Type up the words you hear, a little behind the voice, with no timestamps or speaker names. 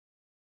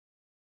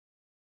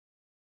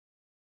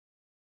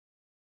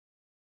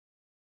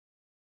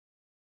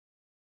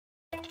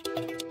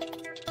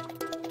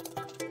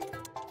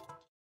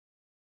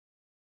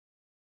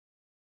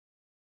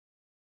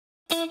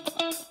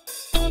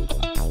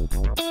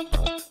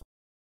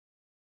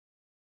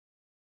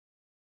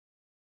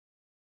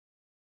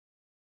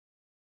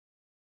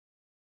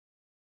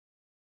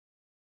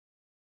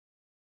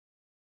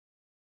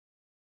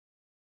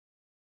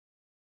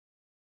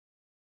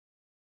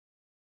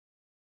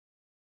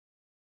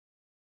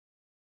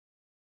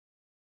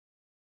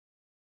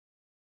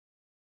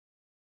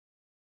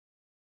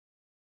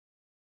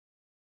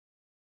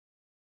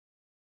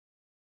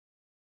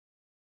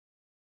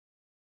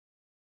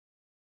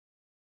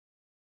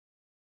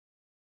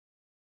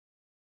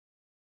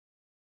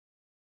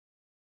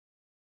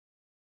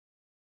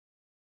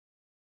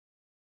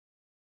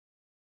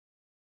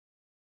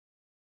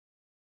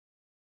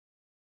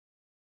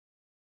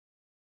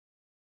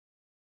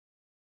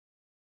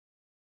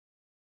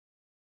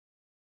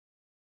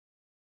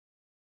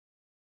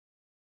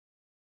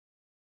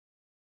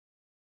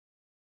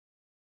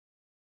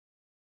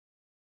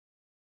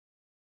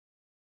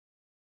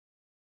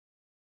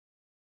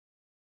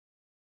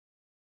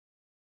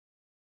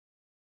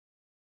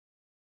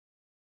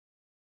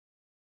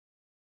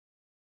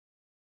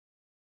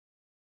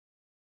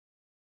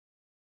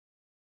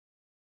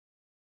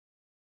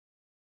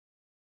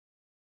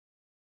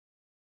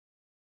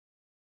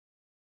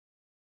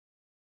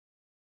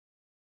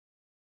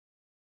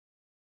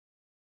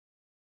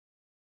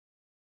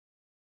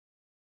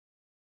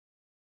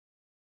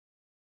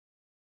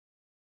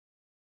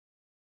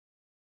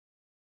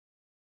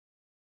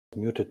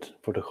Muted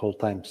for the whole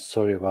time.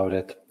 Sorry about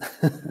that.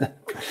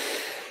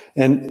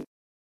 And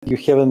you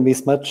haven't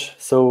missed much.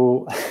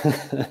 So,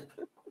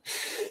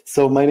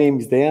 so my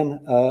name is Dejan.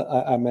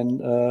 I'm an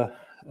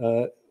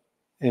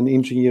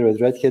engineer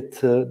at Red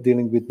Hat,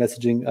 dealing with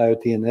messaging,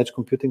 IoT, and edge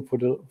computing for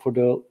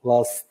the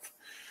last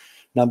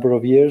number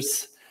of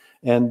years.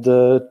 And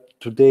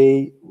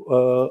today,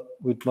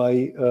 with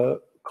my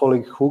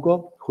colleague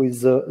Hugo, who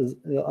is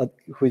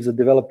a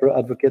developer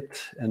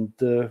advocate and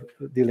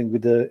dealing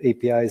with the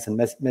APIs and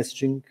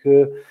messaging,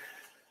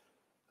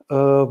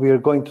 we are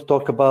going to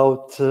talk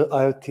about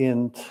IoT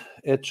and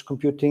edge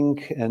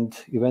computing and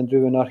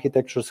event-driven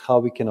architectures, how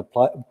we can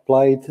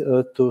apply it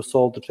to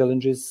solve the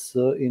challenges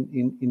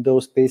in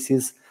those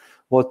spaces,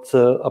 what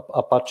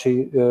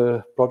Apache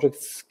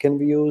projects can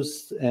be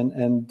used,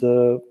 and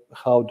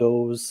how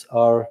those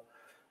are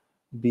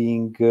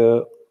being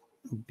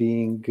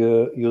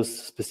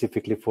used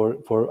specifically for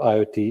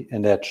IoT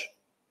and edge.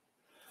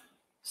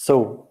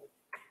 So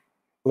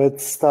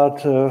let's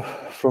start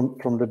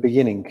from the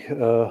beginning.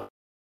 What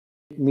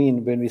do we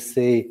mean when we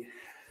say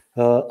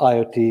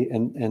IoT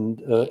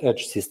and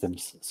edge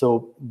systems?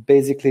 So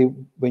basically,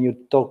 when you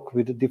talk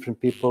with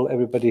different people,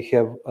 everybody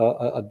have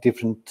a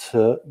different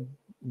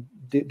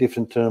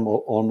term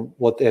on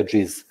what edge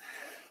is.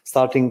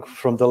 Starting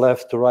from the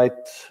left to right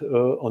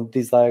on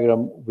this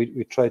diagram,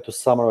 we try to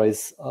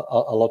summarize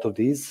a lot of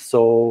these.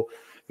 So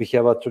we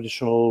have a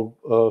traditional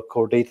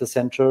core data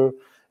center,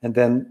 and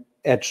then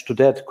edge to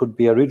that could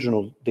be a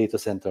regional data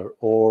center,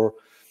 or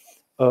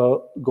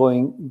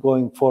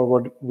going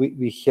forward,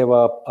 we have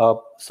a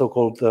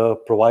so-called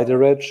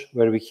provider edge,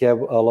 where we have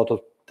a lot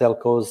of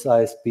telcos,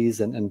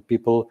 ISPs, and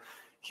people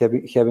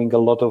having a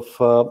lot of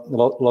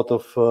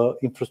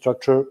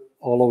infrastructure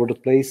all over the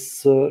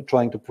place,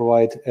 trying to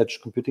provide edge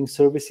computing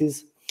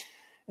services.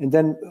 And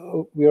then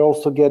we are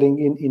also getting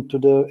into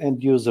the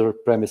end user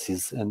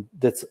premises, and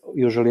that's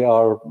usually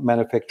our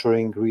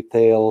manufacturing,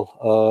 retail,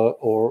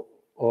 or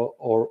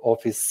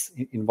office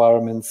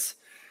environments,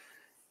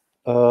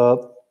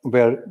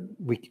 where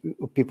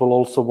people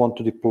also want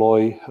to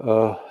deploy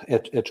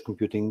edge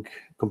computing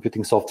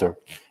software.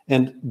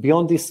 And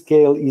beyond this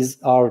scale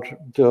are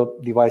the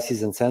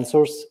devices and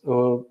sensors,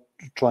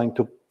 trying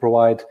to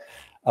provide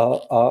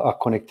a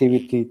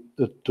connectivity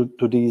to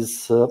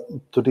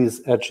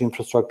this edge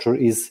infrastructure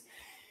is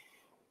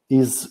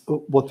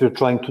what we're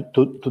trying to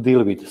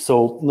deal with.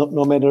 So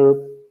no matter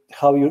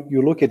how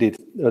you look at it,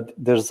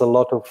 there's a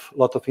lot of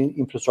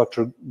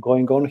infrastructure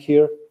going on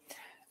here,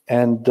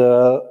 and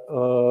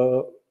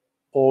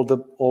all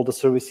the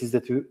services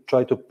that we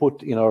try to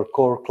put in our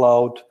core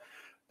cloud,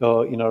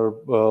 in our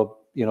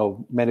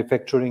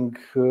manufacturing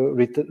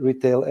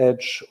retail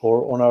edge,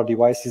 or on our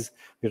devices,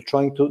 we're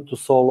trying to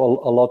solve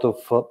a lot of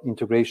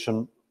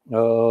integration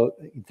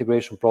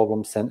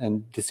problems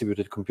and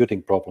distributed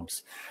computing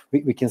problems.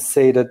 We can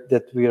say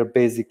that we are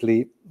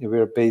basically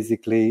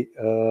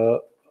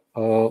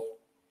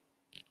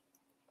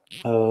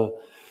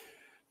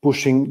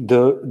pushing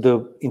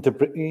the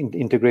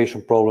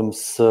integration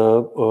problems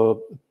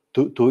to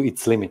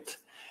its limit,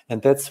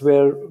 and that's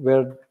where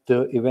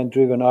the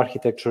event-driven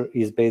architecture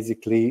is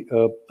basically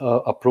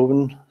a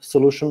proven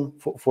solution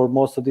for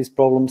most of these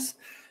problems.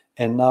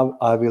 And now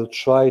I will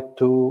try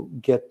to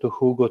get to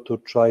Hugo to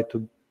try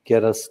to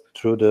get us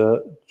through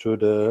the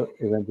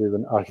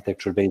event-driven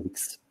architecture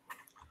basics.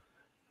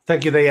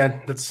 Thank you,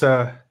 Dejan. That's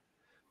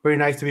very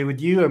nice to be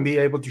with you and be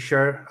able to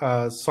share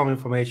some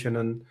information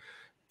on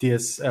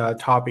this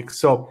topic.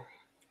 So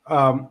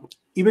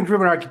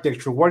event-driven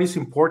architecture, what is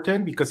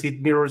important? Because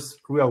it mirrors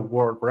real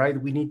world,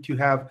 right? We need to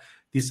have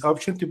this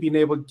option to being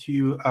able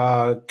to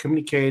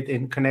communicate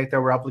and connect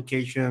our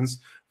applications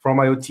from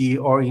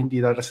IoT or in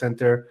the data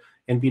center,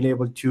 and being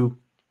able to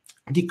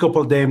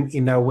decouple them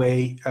in a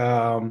way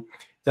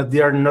that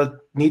they are not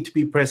need to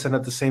be present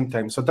at the same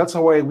time. So that's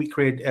why we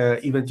create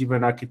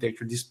event-driven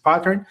architecture, this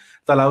pattern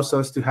that allows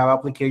us to have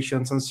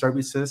applications and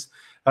services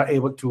are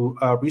able to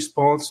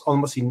respond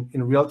almost in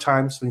real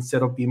time. So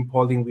instead of being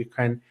polling, we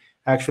can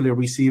actually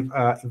receive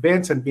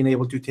events and being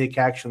able to take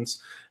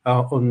actions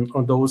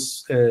on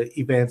those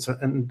events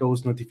and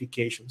those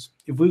notifications.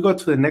 If we go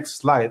to the next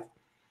slide,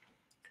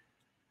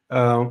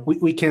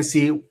 we can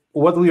see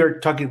what we are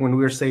talking when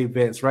we are saying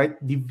events, right?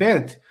 The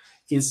event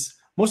is,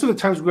 most of the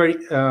times we're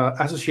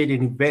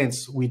associating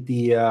events with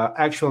the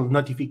actual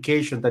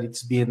notification that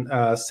it's being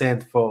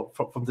sent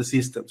from the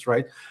systems,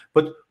 right?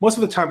 But most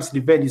of the times, an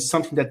event is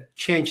something that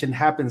changes and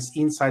happens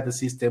inside the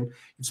system.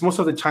 It's most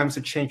of the times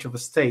a change of a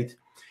state,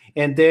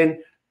 and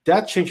then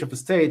that change of a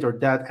state or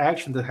that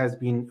action that has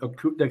been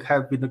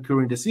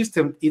occurring in the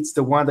system, it's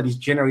the one that is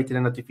generating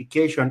a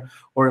notification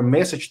or a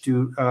message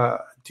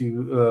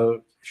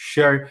to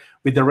share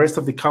with the rest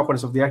of the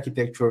components of the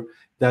architecture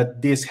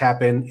that this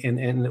happened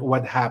and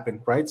what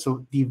happened, right?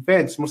 So the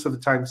events, most of the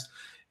times,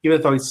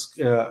 even though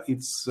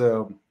it's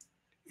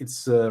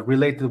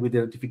related with the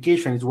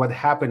notification, is what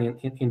happened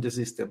in the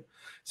system.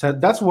 So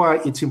that's why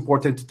it's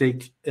important to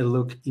take a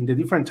look in the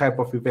different type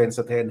of events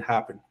that can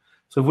happen.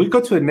 So if we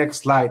go to the next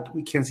slide,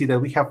 we can see that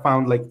we have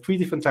found like 3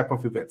 different type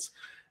of events.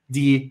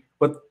 The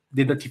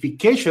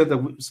notification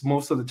that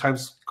most of the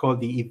times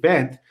called the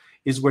event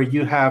is where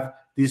you have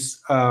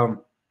this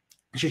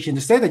change in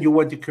the state that you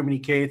want to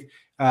communicate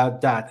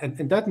that,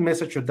 and that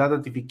message or that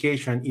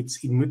notification,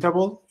 it's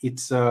immutable.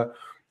 It's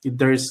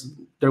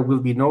there will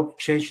be no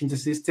change in the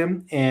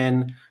system,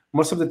 and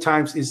most of the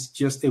times it's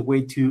just a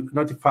way to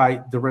notify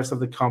the rest of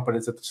the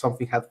components that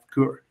something has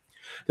occurred.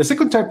 The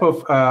second type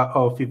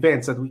of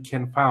events that we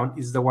can find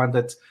is the one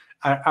that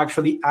are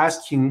actually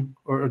asking,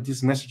 or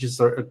these messages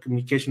or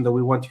communication that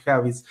we want to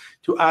have is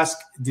to ask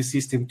the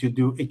system to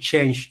do a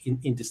change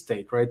in the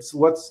state, right? So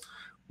what's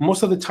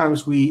most of the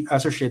times we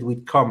associate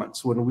with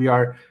commands when we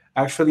are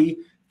actually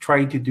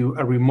trying to do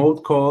a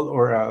remote call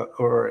or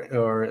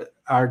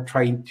are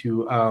trying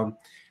to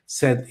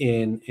send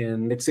in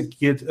and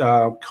execute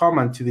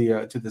command to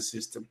the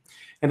system.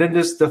 And then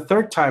there's the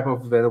third type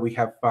of event that we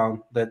have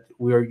found that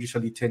we are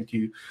usually tend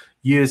to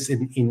use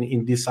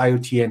in this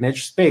IoT and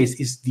Edge space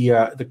is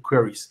the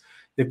queries.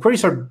 The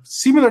queries are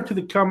similar to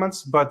the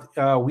commands, but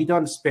we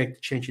don't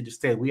expect change in the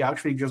state. We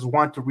actually just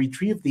want to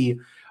retrieve the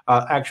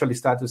actual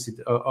status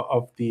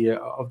of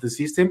the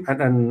system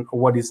and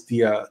what is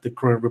the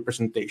current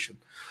representation.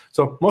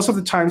 So most of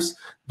the times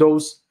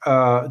those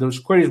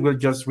queries will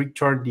just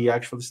return the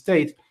actual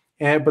state,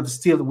 but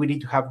still we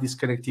need to have this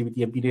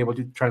connectivity and being able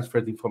to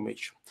transfer the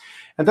information.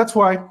 And that's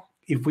why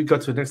if we go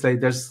to the next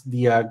slide, there's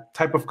the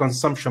type of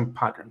consumption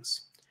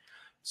patterns.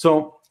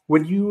 So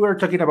when you are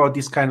talking about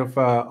this kind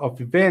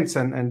of events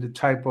and the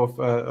type of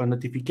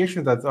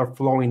notifications that are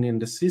flowing in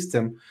the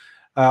system,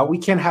 we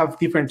can have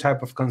different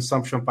type of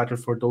consumption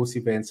patterns for those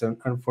events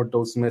and for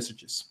those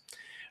messages.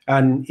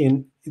 And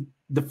in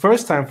the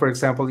first time, for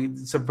example,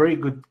 it's a very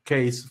good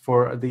case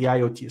for the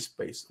IoT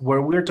space,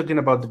 where we're talking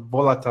about the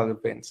volatile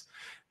events.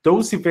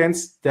 Those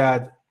events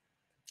that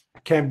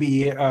can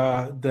be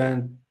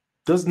then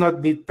does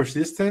not need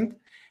persistent,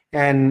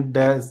 and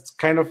that's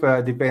kind of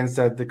the events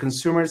that the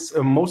consumers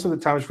most of the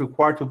time is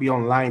required to be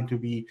online to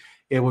be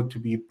able to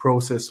be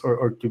processed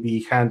or to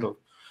be handled.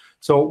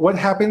 So what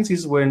happens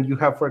is when you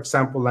have, for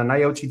example, an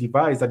IoT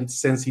device that is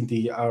sensing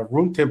the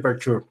room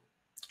temperature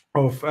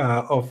of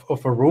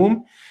a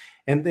room,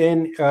 and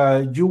then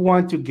you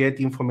want to get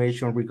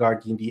information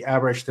regarding the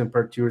average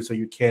temperature, so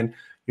you can,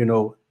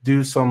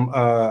 do some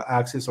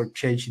access or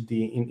change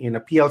in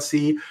a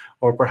PLC,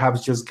 or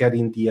perhaps just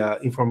getting the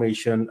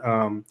information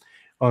on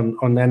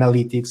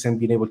analytics and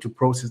being able to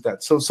process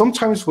that. So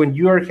sometimes when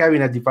you are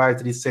having a device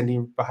that is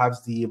sending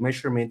perhaps the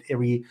measurement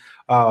every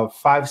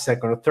 5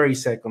 seconds or 30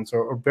 seconds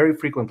or very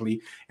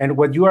frequently, and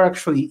what you are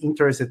actually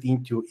interested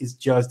into is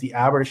just the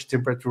average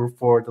temperature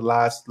for the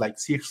last like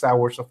 6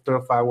 hours or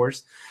 12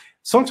 hours,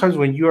 sometimes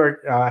when you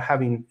are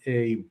having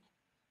a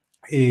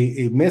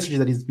message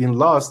that is being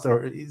lost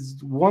or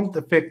won't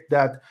affect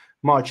that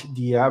much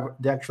the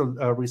actual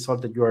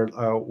result that you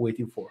are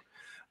waiting for.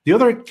 The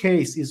other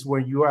case is where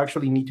you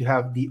actually need to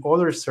have the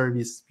other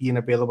service being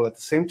available at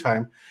the same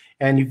time.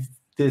 And if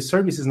the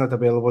service is not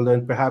available,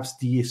 then perhaps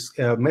this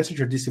message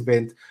or this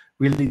event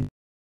really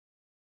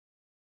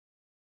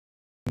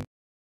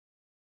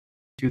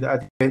to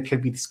that event can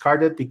be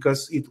discarded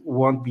because it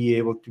won't be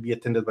able to be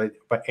attended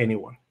by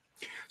anyone.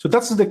 So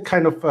that's the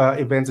kind of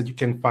events that you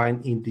can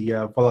find in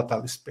the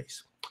volatile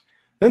space.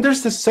 Then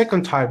there's the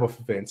second type of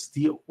events,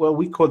 what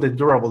we call the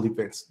durable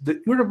events. The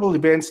durable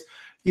events,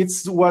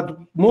 it's what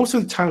most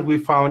of the time we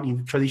found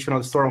in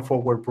traditional store and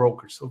forward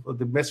brokers, of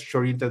the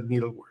message-oriented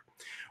middleware,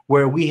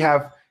 where we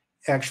have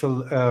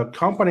actual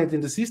component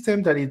in the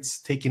system that it's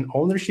taking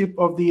ownership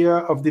of the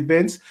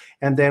events,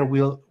 and then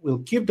we'll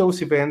keep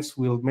those events,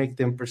 we'll make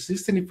them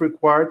persistent if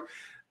required.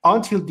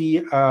 until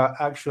the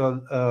actual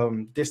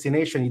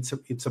destination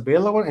it's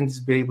available, and it's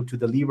be able to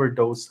deliver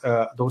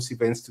those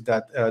events to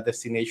that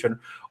destination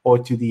or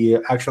to the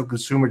actual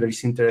consumer that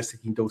is interested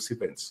in those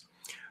events.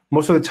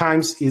 Most of the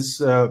times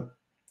is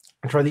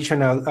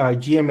traditional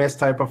GMS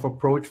type of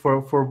approach for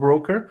a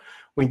broker,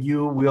 when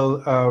you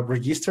will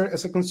register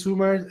as a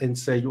consumer and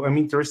say, I'm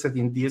interested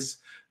in this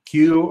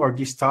queue or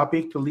this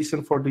topic to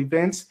listen for the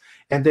events,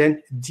 and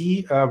then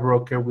the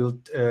broker will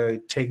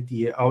take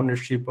the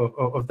ownership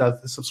of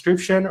that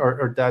subscription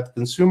or that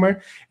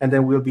consumer, and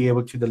then we'll be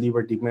able to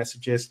deliver the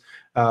messages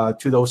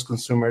to those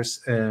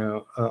consumers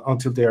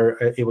until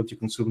they're able to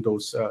consume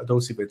those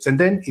events, and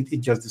then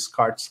it just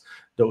discards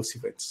those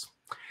events.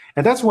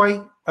 And that's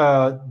why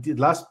the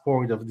last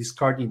point of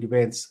discarding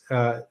events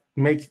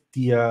make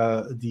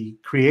the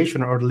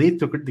creation or lead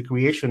to the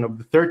creation of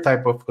the third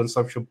type of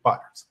consumption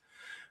patterns,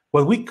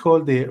 what we call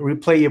the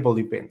replayable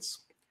events.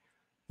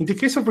 In the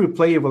case of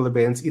replayable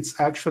events, it's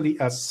actually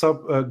a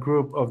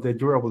subgroup of the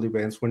durable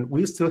events when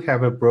we still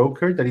have a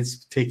broker that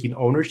is taking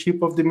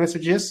ownership of the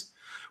messages.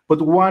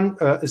 But one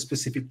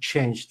specific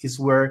change is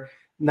where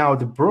now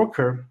the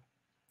broker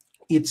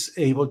is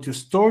able to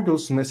store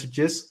those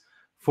messages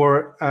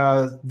for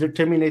a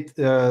determinate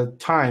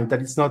time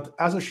that is not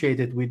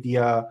associated with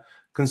the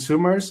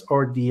consumers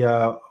or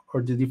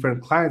the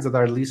different clients that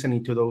are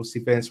listening to those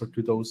events or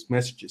to those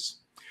messages.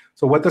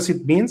 So what does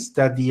it mean?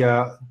 That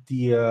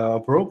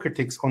the broker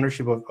takes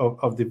ownership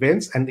of the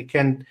events, and they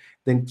can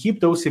then keep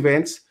those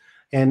events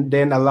and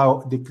then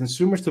allow the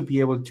consumers to be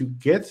able to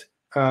get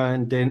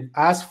and then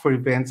ask for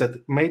events that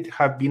might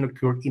have been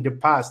occurred in the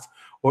past,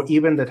 or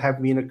even that have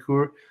been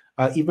occurred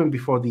even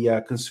before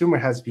the consumer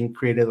has been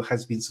created or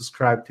has been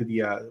subscribed to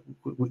the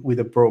with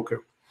a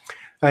broker.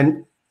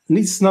 And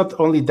it's not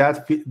only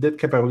that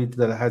capability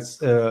that has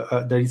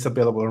that is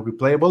available and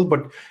replayable,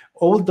 but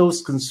all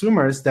those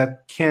consumers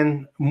that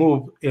can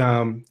move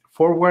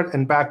forward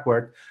and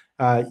backward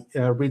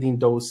reading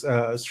those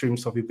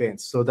streams of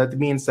events. So that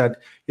means that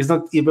it's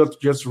not able to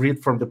just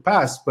read from the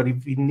past, but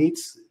if it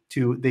needs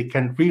to, they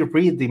can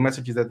reread the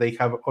messages that they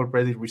have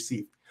already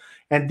received.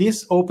 And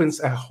this opens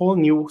a whole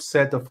new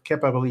set of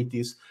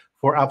capabilities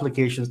for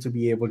applications to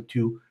be able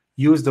to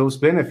use those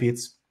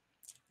benefits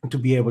to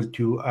be able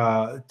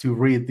to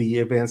read the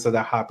events that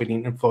are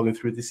happening and flowing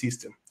through the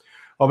system.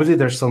 Obviously,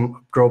 there's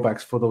some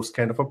drawbacks for those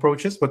kind of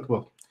approaches, but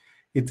well,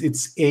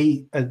 it's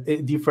a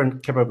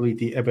different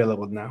capability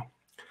available now.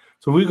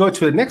 So we go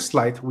to the next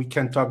slide. We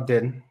can talk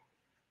then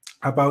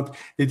about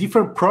the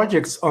different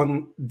projects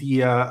on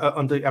the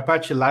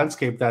Apache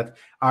landscape that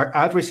are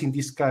addressing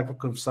this type of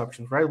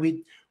consumption, right?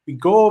 We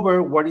go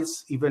over what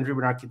is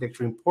event-driven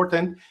architecture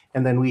important,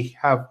 and then we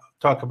have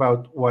talk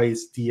about why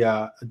is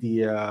the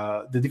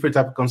different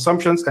type of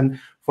consumptions, and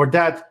for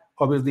that,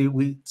 obviously,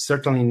 we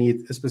certainly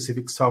need a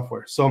specific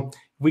software. So if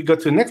we go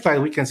to the next slide,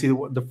 we can see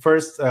the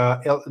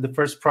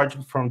first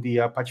project from the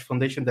Apache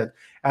Foundation that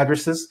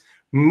addresses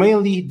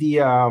mainly the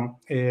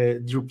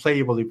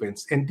replayable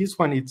events, and this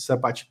one it's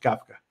Apache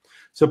Kafka.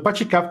 So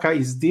Apache Kafka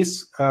is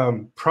this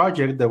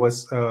project that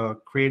was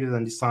created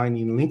and designed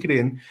in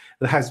LinkedIn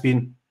that has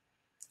been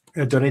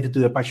donated to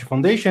the Apache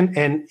Foundation,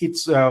 and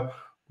it's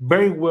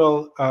very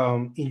well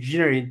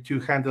engineered to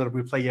handle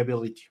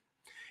replayability.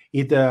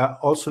 It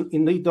also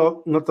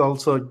not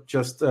also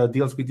just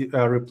deals with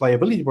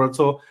replayability, but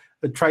also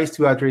tries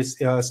to address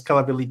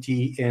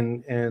scalability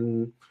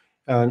and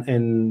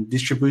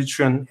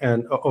distribution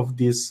and of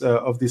these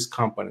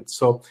components.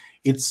 So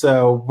it's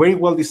very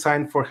well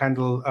designed for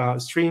handle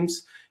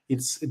streams.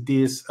 It's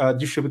this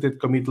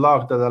distributed commit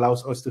log that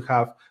allows us to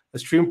have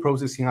stream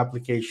processing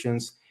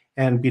applications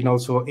and being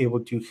also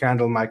able to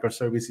handle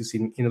microservices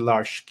in a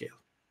large scale.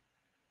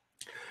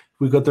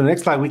 We go to the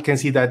next slide, we can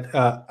see that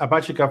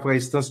Apache Kafka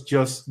is not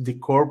just the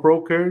core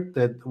broker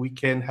that we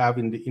can have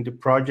in the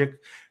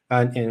project,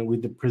 and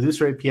with the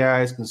producer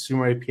APIs,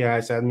 consumer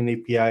APIs,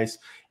 admin APIs,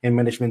 and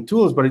management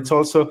tools, but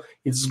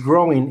it's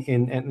growing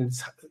and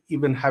it's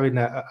even having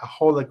a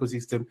whole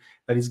ecosystem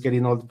that is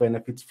getting all the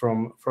benefits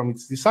from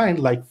its design.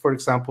 Like, for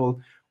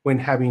example, when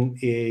having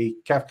a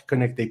Kafka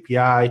Connect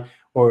API,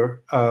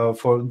 or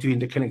for doing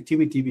the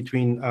connectivity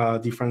between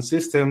different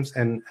systems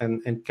and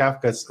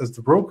Kafka as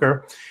the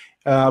broker.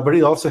 But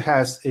it also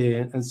has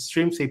a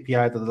Streams API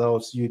that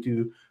allows you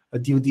to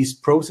do this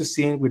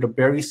processing with a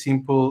very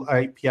simple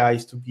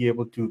APIs to be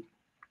able to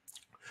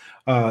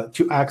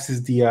access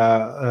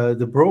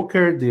the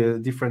broker, the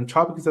different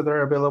topics that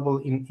are available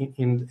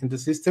in the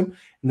system,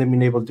 and then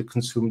being able to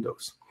consume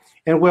those.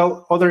 And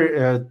well,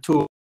 other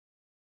tools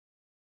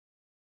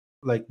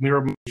like mirror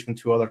migration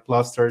to other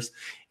clusters.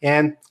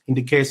 And in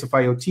the case of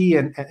IoT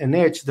and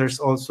Edge, there's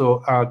also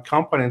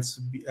components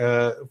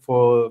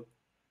for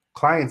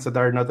clients that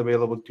are not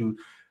available to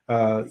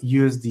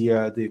use the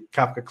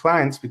Kafka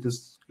clients,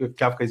 because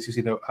Kafka is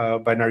using a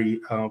binary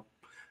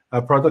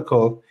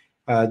protocol.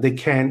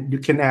 You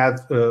can add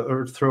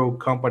or throw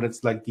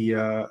components like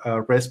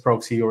the REST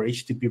proxy or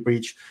HTTP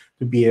bridge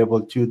to be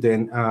able to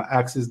then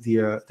access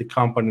the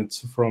components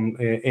from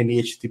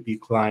any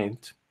HTTP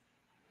client.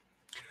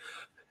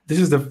 This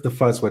is the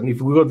first one.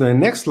 If we go to the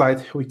next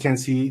slide, we can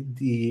see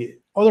the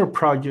other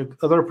project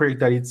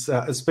that it's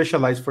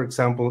specialized, for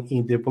example,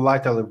 in the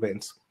volatile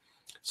events.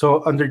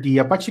 So under the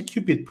Apache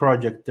Qpid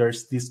project,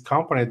 there's this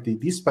component, the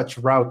dispatch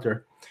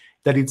router,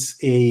 that it's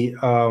a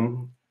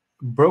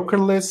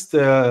brokerless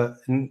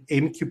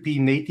MQP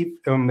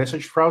native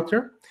message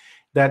router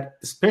that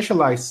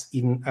specializes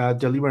in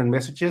delivering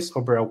messages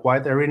over a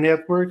wide area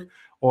network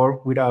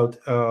or without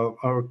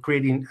or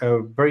creating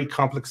very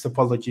complex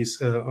topologies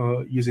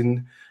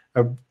using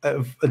a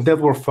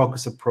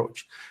network-focused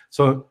approach.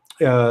 So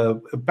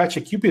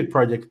Apache Qpid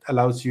project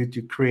allows you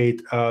to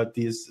create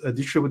this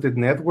distributed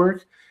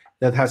network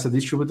that has a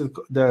distributed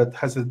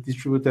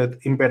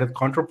embedded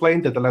control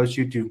plane that allows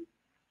you to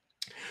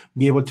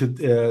be able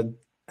to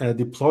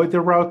deploy the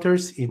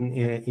routers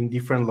in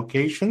different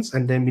locations,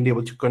 and then being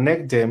able to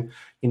connect them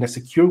in a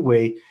secure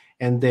way,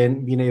 and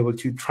then being able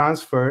to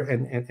transfer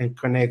and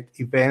connect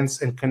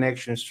events and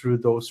connections through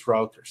those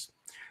routers.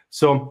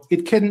 So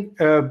it can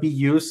be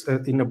used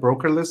in a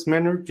brokerless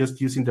manner, just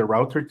using the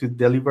router to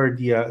deliver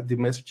the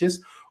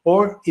messages,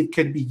 or it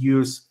can be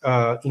used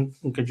in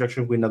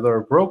conjunction with another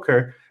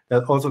broker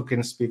that also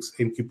can speak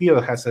MQP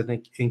or has an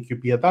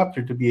MQP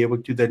adapter to be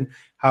able to then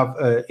have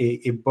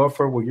a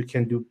buffer where you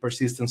can do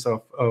persistence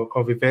of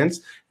events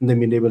and then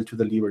being able to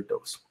deliver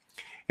those.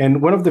 And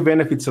one of the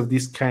benefits of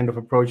this kind of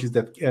approach is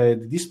that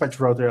the dispatch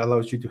router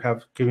allows you to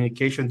have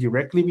communication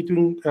directly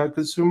between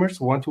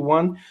consumers,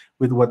 one-to-one,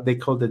 with what they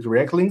call the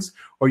direct links,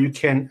 or you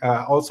can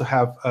also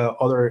have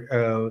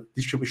other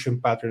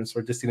distribution patterns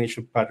or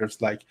destination patterns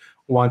like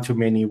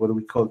one-to-many, what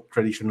we call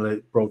traditional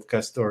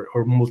broadcast or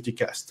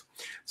multicast.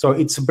 So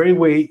it's a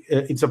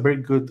very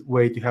good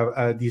way to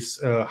have this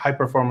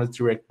high-performance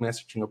direct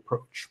messaging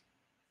approach.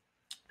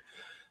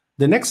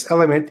 The next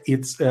element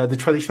is the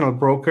traditional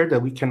broker that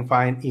we can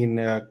find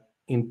in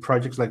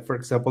projects like, for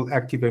example,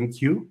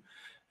 ActiveMQ.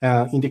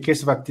 In the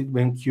case of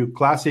ActiveMQ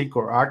Classic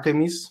or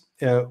Artemis,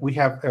 we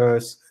have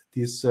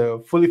this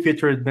fully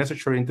featured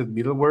message-oriented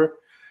middleware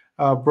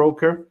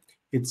broker.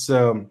 It's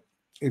in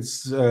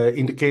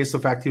the case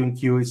of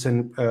ActiveMQ, it's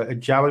a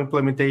Java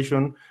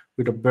implementation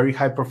with a very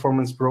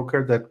high-performance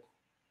broker that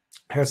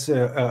has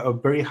a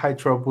very high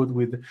throughput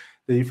with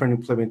the different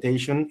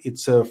implementation.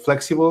 It's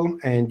flexible,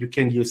 and you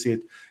can use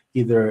it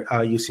either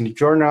using a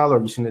journal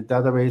or using a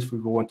database. We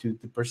go into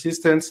the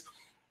persistence.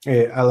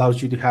 It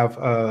allows you to have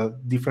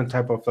different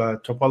type of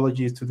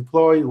topologies to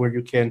deploy, where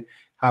you can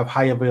have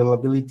high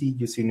availability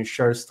using a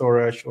shared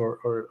storage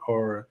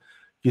or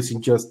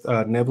using just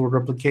network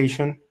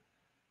replication.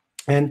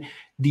 And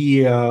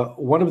the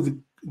one of the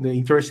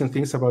interesting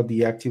things about the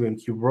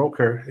ActiveMQ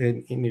broker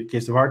in the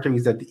case of Artemis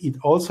is that it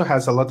also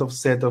has a lot of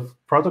set of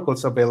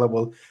protocols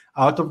available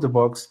out of the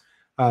box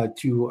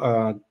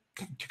to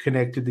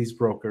connect to these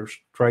brokers,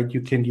 right? You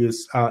can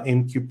use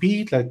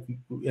MQP,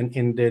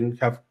 and then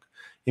have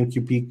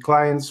MQP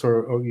clients,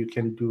 or you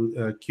can do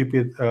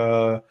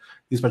Qpid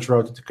dispatch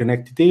router to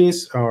connect to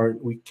this, or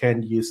we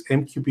can use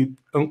MQP,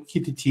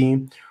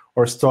 MQTT,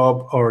 or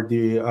STOP, or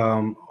the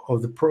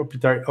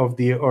proprietary of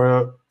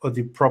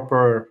the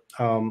proper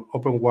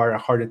OpenWire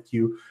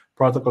HardNetQ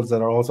protocols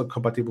that are also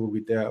compatible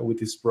with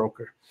this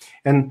broker.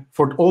 And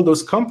for all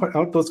those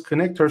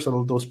connectors,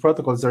 all those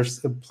protocols, there's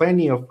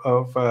plenty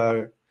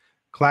of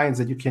clients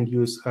that you can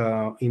use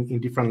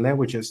in different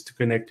languages to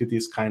connect to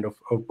this kind of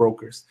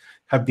brokers.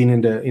 Have been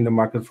in the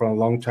market for a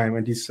long time,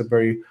 and this is a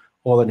very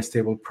old and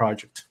stable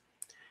project.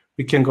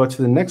 We can go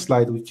to the next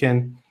slide. We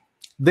can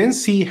then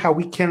see how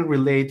we can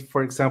relate,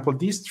 for example,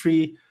 these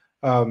three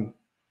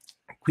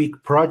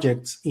quick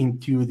projects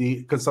into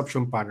the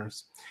consumption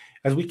patterns.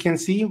 As we can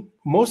see,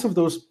 most of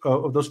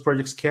those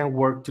projects can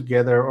work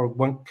together, or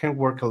one can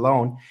work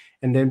alone,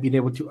 and then being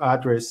able to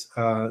address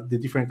the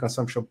different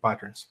consumption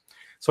patterns.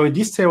 So in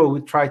this table,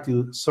 we try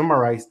to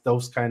summarize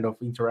those kind of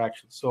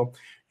interactions. So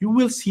you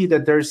will see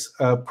that there's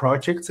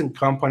projects and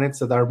components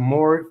that are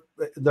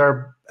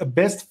a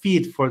best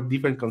fit for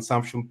different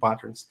consumption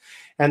patterns.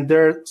 And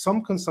there are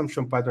some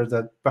consumption patterns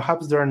that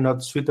perhaps they're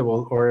not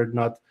suitable or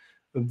not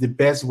the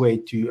best way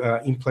to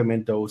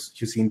implement those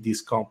using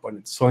these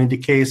components. So in the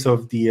case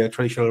of the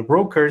traditional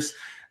brokers,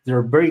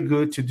 they're very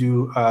good to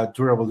do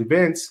durable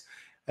events,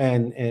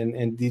 and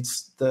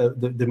it's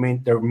their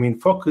main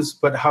focus.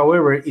 But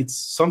however, it's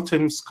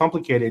sometimes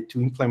complicated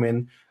to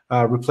implement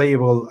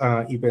replayable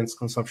events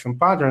consumption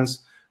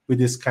patterns with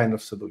this kind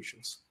of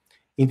solutions.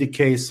 In the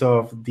case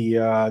of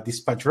the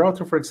dispatch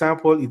router, for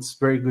example, it's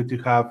very good to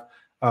have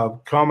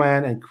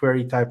command and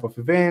query type of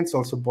events,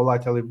 also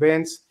volatile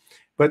events.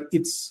 But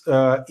it's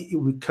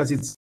because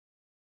it's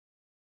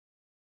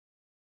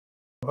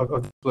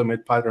of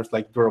implement patterns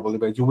like durable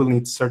events, you will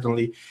need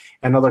certainly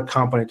another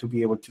component to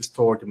be able to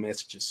store the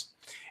messages.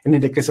 And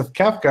in the case of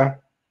Kafka,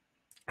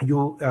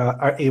 you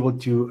are able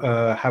to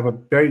have a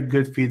very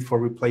good fit for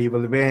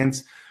replayable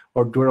events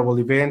or durable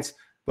events.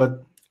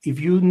 But if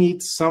you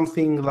need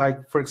something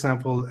like, for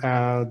example,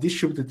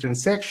 distributed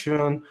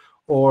transaction,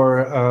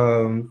 or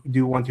do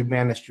you want to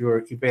manage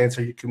your events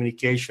or your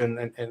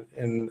communication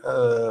and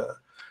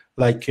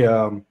like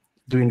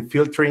doing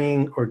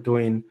filtering or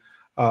doing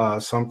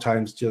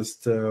sometimes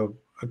just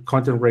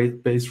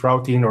content-based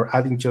routing or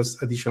adding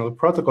just additional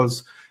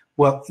protocols,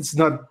 well, it's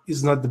not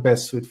the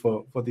best suit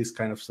for this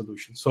kind of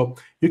solution. So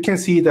you can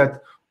see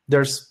that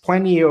there's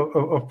plenty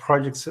of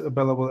projects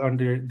available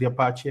under the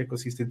Apache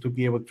ecosystem to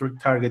be able to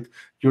target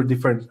your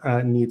different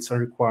needs and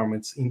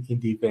requirements in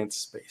the event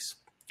space.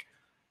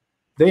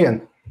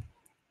 Dejan,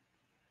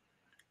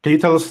 can you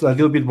tell us a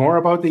little bit more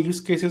about the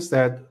use cases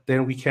that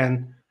then we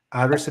can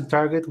address and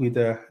target with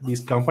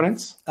these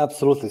components?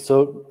 Absolutely.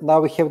 So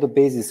now we have the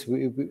basis.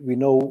 We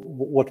know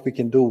what we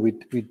can do with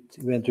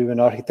event-driven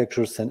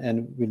architectures,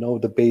 and we know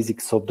the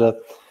basics of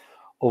the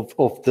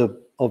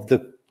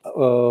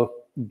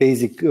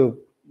basic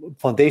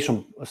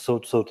foundation, so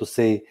to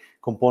say,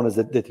 components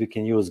that we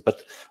can use.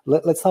 But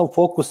let's now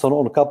focus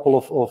on a couple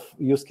of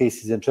use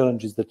cases and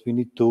challenges that we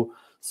need to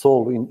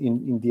solve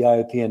in the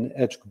IoT and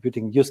edge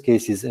computing use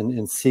cases,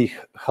 and see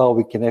how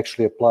we can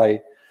actually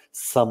apply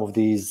some of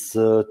these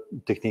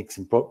techniques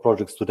and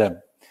projects to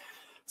them.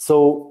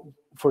 So,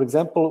 for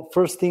example,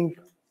 first thing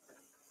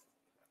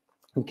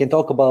we can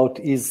talk about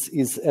is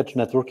edge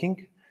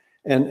networking,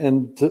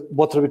 and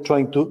what are we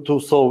trying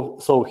to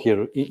solve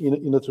here?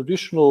 In a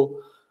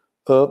traditional,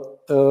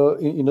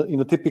 in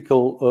a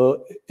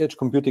typical edge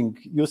computing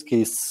use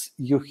case,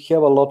 you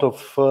have a lot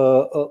of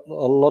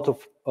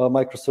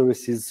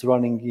microservices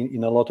running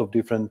in a lot of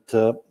different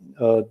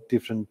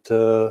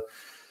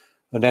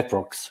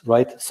networks,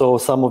 right? So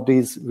some of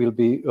these will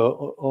be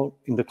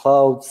in the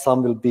cloud,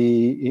 some will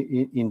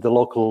be in the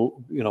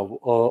local,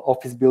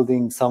 office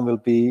building, some will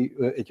be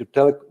at your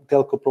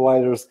telco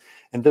providers,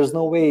 and there's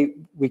no way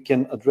we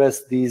can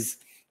address these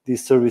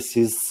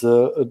services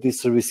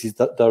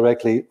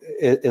directly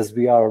as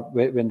we are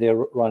when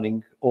they're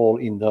running all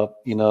in a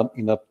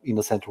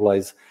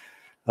centralized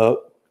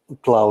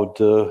cloud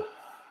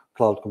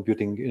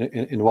computing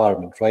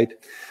environment, right?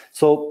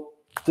 So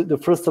the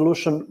first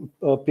solution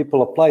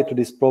people apply to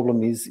this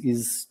problem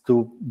is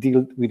to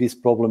deal with this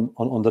problem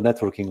on the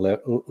networking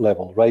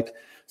level, right?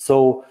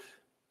 So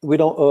we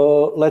don't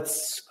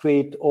let's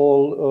create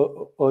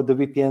all the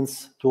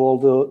VPNs to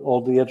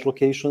all the edge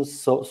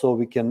locations, so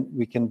we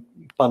can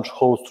punch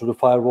holes through the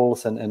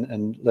firewalls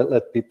and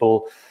let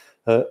people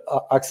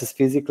access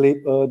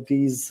physically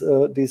these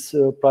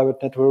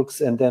private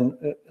networks, and then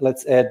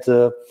let's add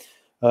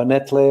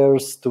net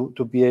layers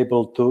to be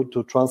able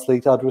to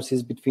translate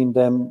addresses between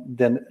them.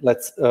 Then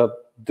let's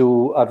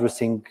do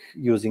addressing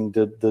using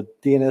the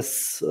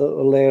DNS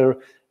layer,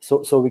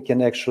 so we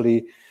can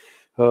actually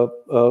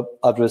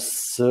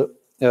address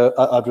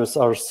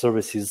our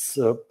services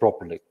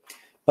properly.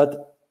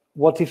 But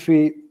what if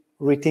we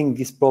rethink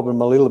this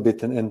problem a little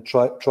bit and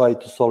try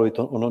to solve it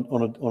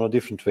on a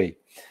different way?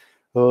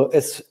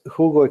 As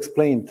Hugo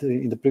explained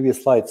in the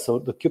previous slide, so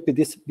the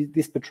Qpid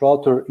dispatch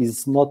router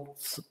is not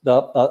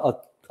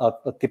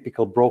a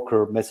typical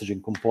broker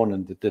messaging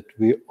component that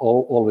we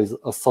always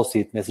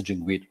associate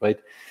messaging with, right?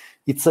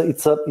 It's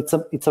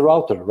a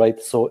router,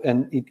 right? So,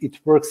 and it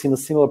works in a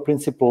similar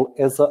principle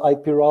as an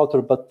IP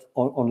router, but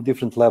on a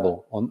different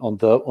level, on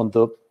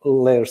the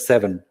layer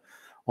 7,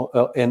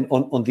 and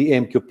on the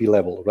AMQP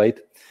level, right?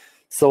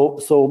 So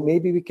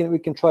maybe we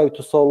can try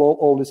to solve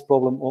all this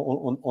problem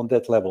on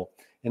that level.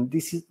 And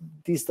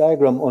this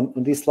diagram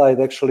on this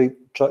slide actually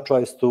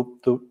tries to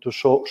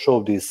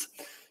show this.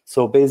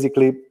 So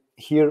basically,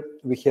 here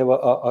we have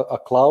a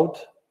cloud,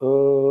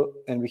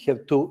 and we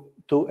have two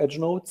edge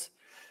nodes.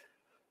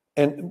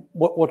 And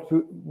what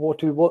we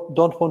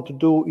don't want to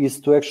do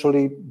is to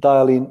actually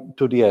dial in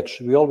to the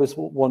edge. We always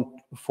want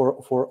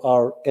for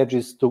our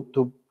edges to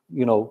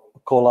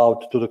call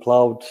out to the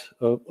cloud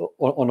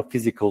on a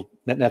physical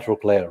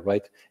network layer,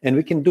 right? And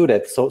we can do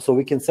that. So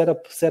we can set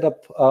up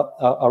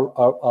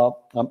a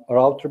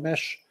router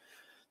mesh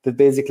that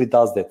basically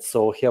does that.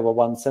 So we have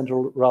one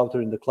central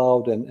router in the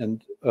cloud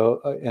and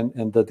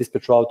the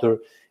dispatch router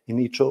in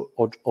each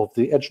of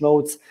the edge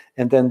nodes,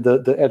 and then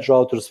the edge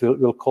routers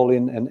will call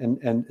in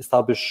and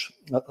establish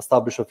a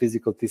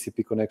physical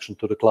TCP connection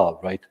to the cloud,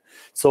 right?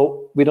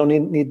 So we don't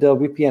need the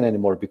VPN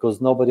anymore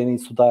because nobody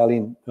needs to dial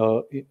in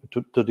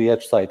to the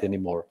edge site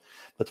anymore.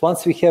 But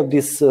once we have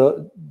this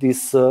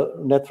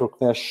network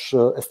mesh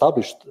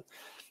established,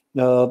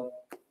 we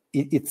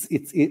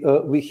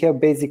have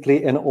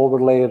basically an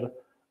overlaid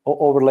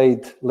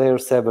layer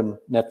 7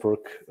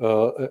 network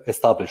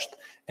established,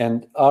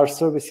 and our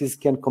services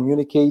can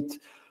communicate.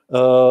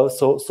 So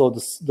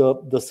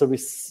the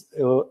service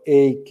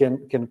A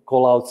can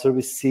call out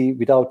service C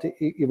without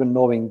even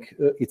knowing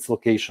its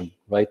location,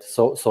 right?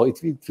 So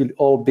it will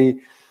all be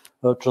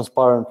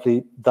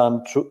transparently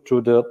done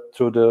through the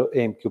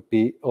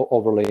AMQP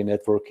overlay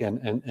network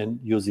and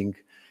using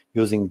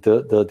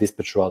the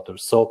dispatch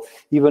routers. So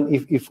even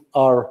if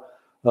our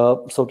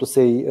so to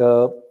say,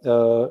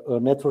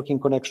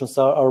 networking connections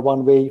are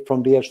one way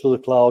from the edge to the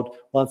cloud.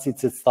 Once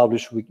it's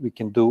established, we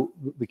can do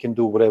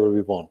whatever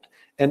we want.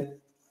 And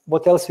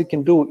what else we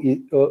can do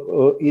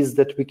is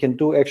that we can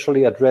do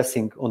actually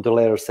addressing on the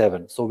layer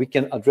 7. So we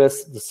can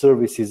address the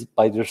services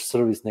by their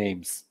service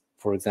names,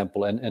 for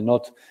example, and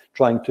not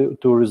trying to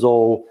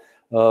resolve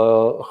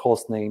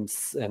host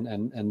names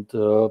and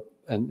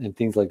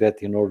things like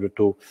that in order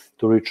to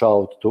reach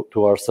out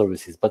to our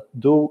services. But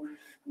do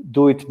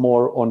it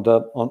more on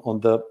the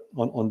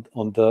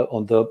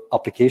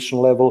application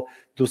level,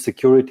 do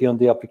security on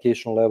the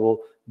application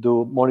level,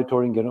 do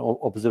monitoring and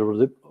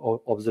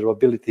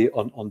observability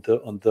on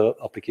the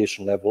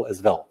application level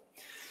as well.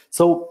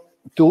 So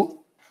to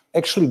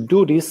actually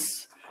do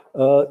this,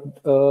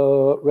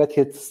 Red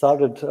Hat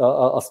started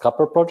a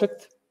Skupper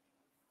project,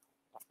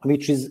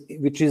 which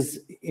is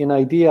an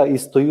idea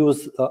is to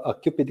use a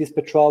Qpid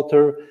dispatch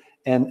router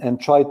and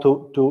try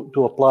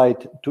to apply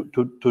it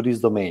to this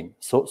domain.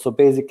 So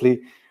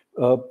basically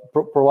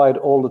provide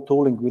all the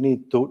tooling we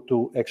need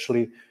to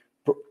actually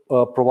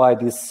provide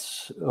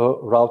these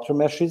router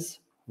meshes,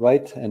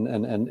 right,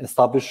 and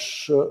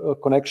establish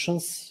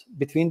connections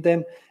between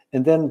them,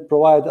 and then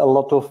provide a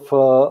lot of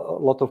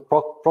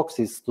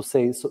proxies to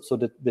say so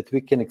that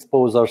we can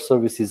expose our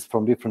services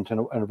from different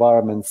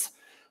environments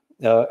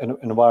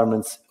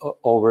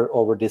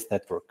over this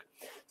network.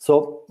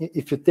 So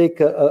if you take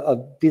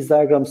this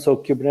diagram, so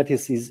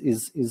Kubernetes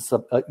is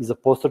a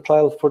poster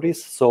child for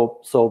this.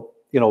 So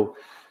you know,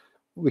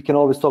 we can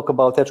always talk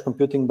about edge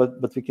computing,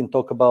 but we can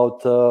talk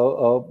about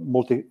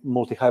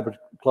multi-hybrid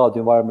cloud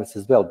environments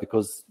as well,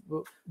 because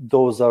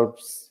those are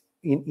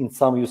in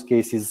some use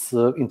cases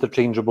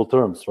interchangeable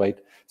terms, right?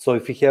 So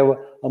if we have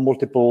a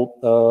multiple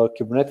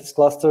Kubernetes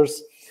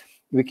clusters,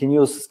 we can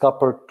use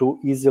Skupper to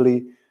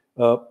easily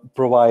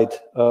provide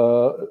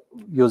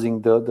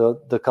using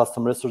the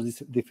custom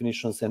resource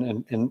definitions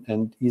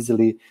and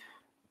easily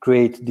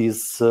create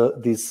this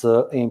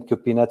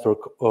AMQP network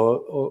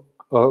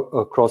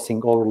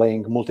crossing,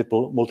 overlaying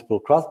multiple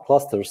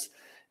clusters.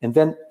 And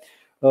then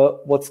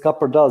what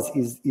Skupper does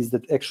is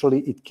that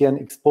actually it can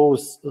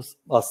expose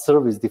a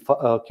service,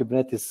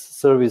 Kubernetes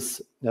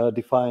service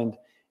defined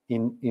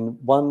in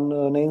one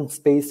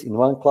namespace, in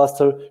one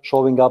cluster,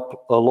 showing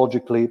up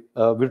logically,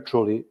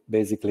 virtually,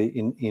 basically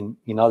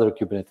in other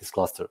Kubernetes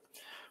cluster.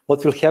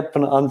 What will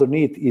happen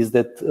underneath is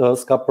that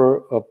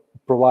Skupper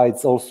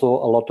provides also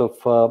a lot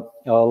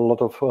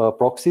of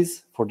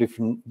proxies for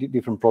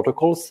different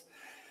protocols,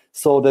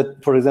 so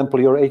that, for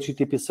example, your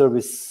HTTP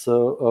service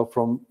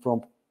from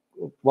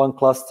one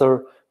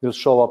cluster will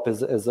show up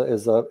as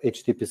a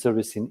HTTP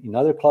service in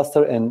another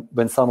cluster, and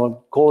when someone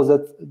calls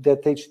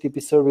that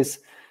HTTP service,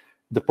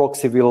 the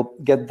proxy will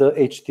get the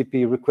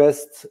HTTP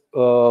request,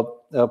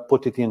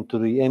 put it into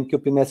the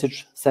AMQP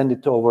message, send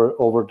it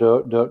over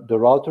the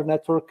router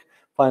network,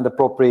 find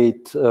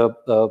appropriate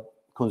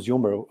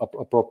consumer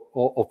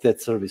of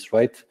that service,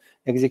 right?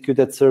 Execute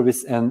that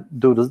service and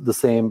do the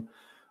same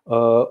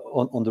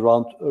on the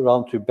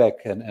round trip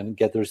back and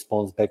get the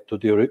response back to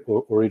the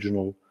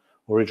original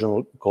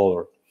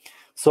caller.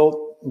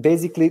 So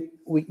basically,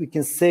 we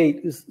can see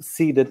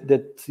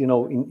that you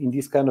know, in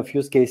these kind of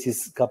use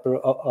cases, Skupper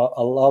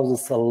allows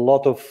us a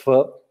lot of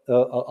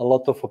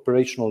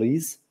operational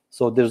ease.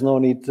 So there's no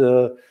need.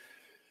 So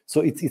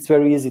it's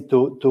very easy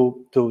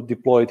to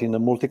deploy it in a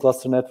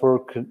multi-cluster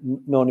network.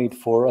 No need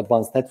for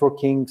advanced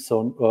networking,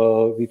 so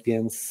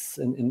VPNs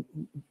and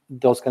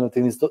those kind of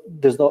things.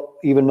 There's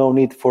no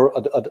need for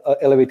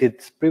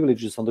elevated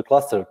privileges on the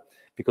cluster,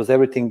 because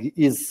everything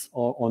is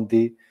on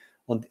the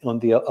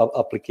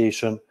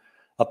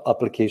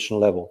application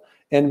level.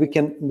 And we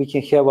can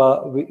have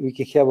a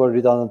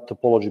redundant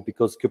topology,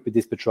 because Qpid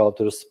dispatch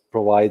routers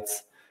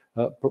provides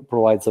a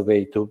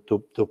way to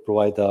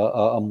provide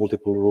a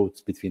multiple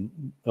routes between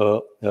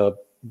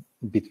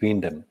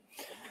them.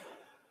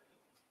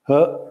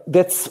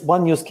 That's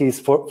one use case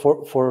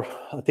for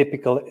a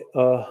typical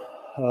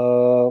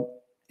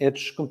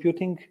edge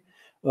computing.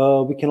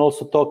 We can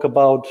also talk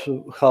about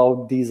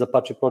how these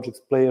Apache projects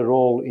play a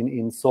role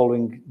in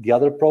solving the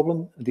other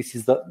problem. This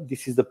is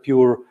the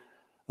pure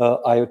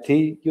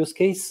IoT use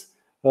case,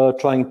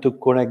 trying to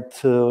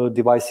connect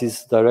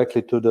devices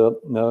directly to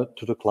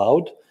the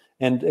cloud.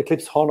 And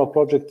Eclipse Hono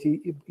project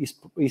is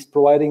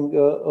providing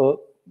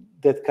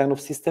that kind of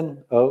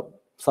system,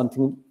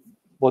 something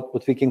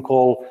what we can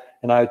call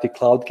an IoT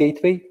cloud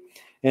gateway.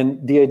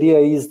 And the idea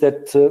is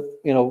that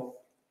you know,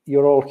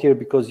 you're all here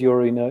because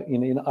you're in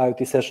an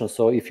IoT session.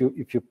 So if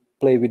you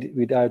play with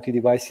IoT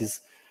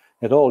devices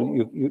at all,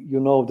 you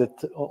know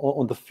that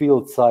on the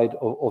field side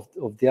of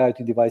the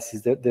IoT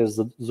devices, there's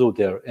a zoo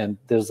there, and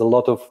there's a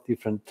lot of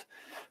different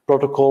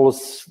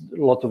protocols,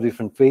 a lot of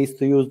different ways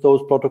to use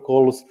those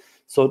protocols.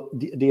 So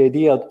the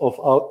idea of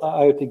our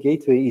IoT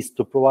gateway is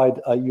to provide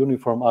a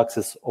uniform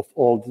access of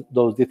all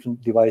those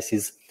different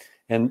devices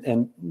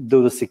and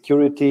do the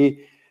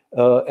security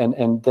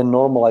and then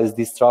normalize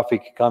this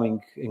traffic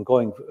coming and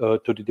going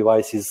to the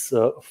devices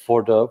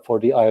for the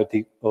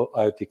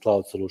IoT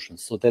cloud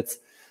solutions. So that's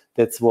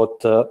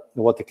what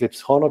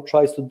Eclipse Hono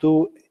tries to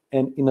do,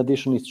 and in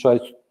addition, it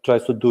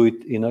tries to do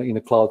it in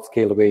a cloud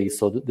scale way,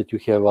 so that you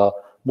have a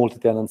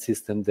multi-tenant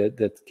system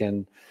that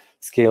can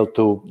scale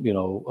to, you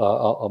know,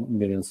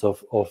 millions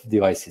of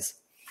devices.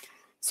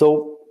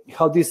 So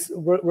how this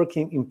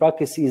working in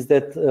practice is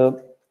that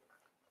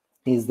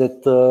is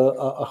that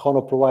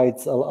Hono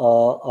provides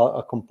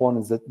a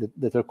components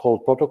that are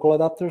called protocol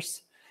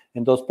adapters,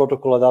 and those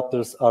protocol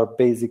adapters are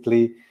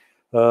basically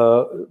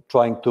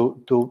trying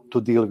to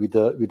deal with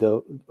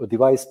the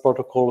device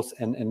protocols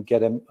and get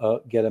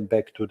them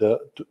back to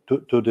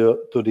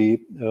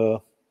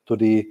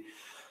the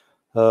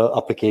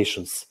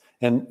applications.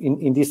 And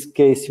in this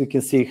case, we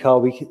can see how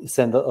we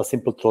send a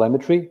simple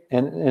telemetry.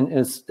 And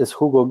as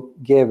Hugo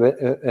gave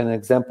an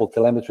example,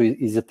 telemetry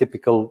is a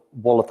typical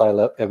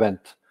volatile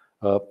event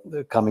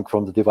coming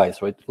from the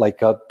device, right?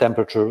 Like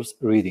temperatures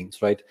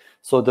readings, right?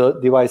 So the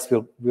device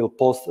will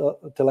post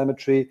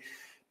telemetry.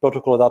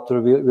 Protocol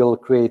adapter will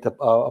create a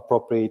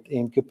appropriate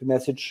AMQP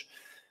message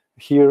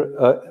here,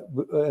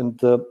 and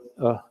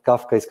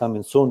Kafka is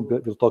coming soon.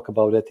 We'll talk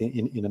about that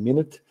in a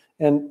minute.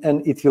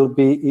 And it will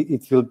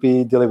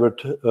be delivered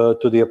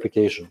to the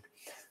application.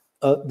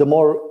 The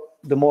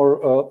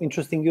more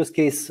interesting use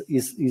case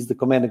is the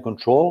command and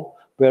control,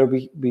 where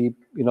we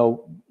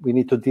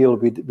need to deal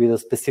with a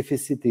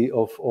specificity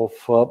of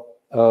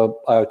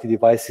IoT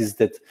devices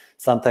that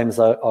sometimes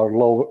are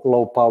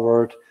low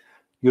powered,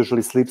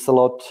 usually sleeps a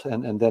lot,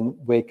 and then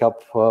wake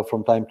up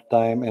from time to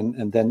time,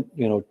 and then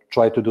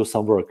try to do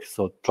some work.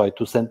 So try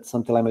to send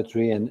some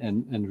telemetry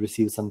and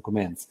receive some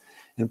commands.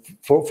 And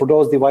for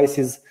those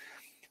devices,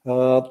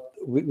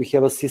 we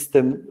have a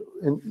system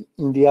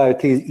in the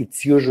IoT.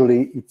 It's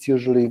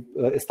usually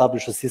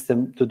established a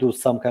system to do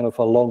some kind of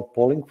a long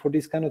polling for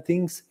these kind of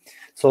things.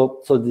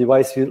 So the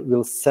device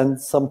will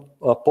send some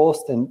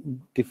post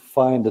and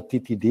define the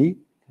TTD,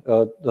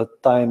 the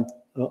time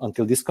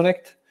until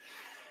disconnect.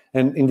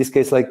 And in this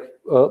case, like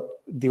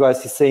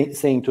device is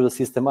saying to the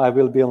system, I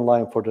will be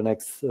online for the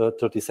next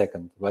 30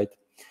 seconds, right?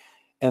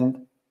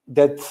 And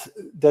that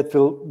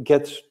will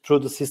get through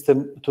the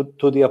system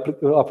to the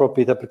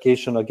appropriate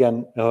application,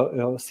 again,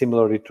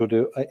 similarly to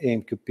the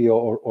AMQP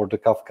or the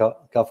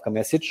Kafka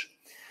message.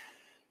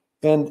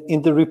 And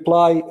in the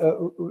reply,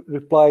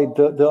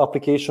 the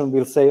application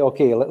will say,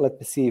 okay, let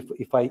me see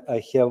if I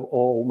have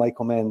all my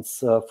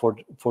commands for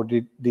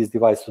this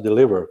device to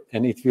deliver.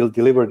 And it will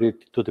deliver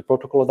it to the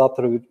protocol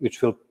adapter,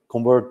 which will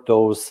convert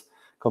those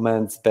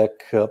commands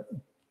back to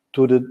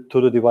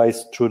the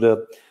device through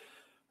the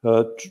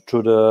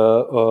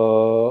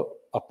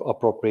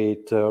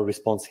appropriate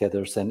response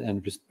headers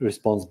and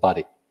response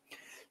body.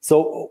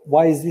 So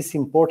why is this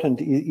important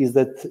is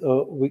that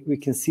we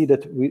can see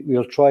that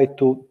we'll try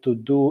to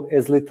do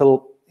as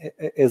little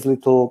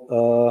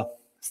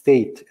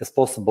state as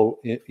possible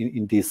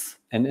in this,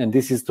 and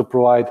this is to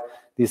provide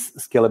this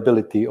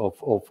scalability of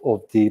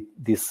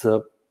this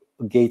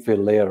gateway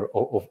layer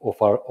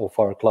of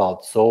our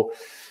cloud. So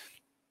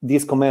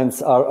these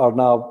commands are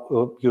now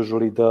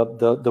usually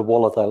the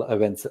volatile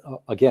events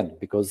again,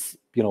 because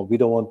we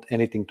don't want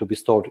anything to be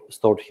stored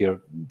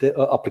here. The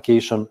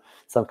application,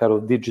 some kind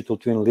of digital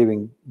twin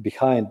living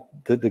behind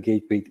the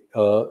gateway,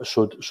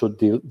 should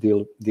deal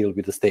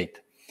with the state.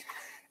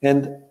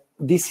 And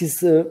this is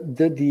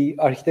the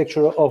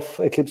architecture of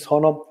Eclipse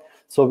Hono.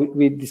 So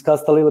we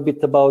discussed a little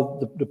bit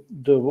about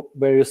the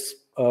various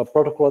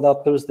protocol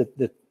adapters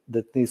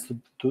that needs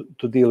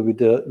to deal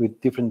with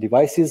different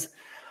devices.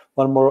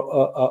 One more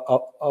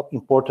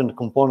important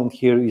component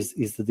here is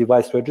the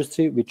device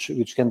registry,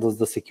 which handles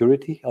the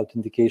security,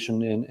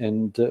 authentication,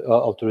 and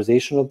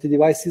authorization of the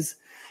devices.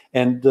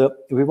 And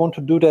we want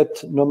to do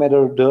that no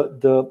matter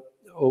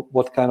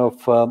what kind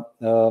of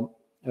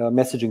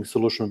messaging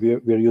solution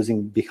we're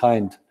using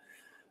behind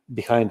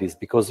this,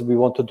 because we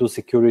want to do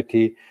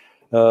security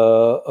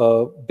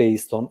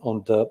based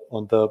on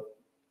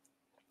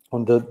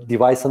the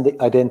device and the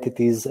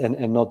identities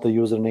and not the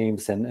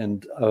usernames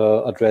and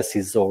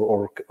addresses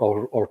or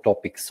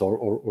topics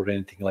or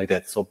anything like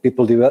that. So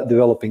people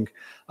developing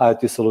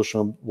IoT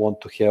solution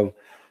want to have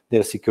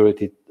their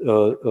security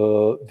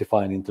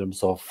defined in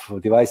terms of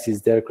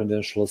devices, their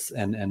credentials,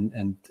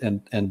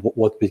 and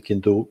what we can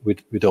do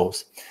with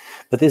those.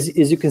 But as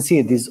you can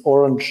see, these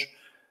orange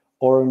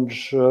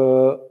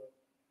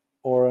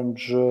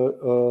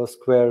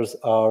squares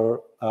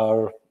are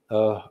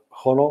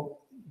Hono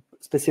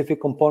specific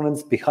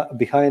components.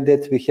 Behind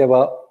it, we have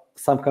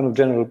some kind of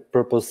general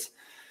purpose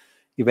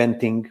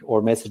eventing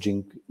or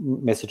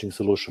messaging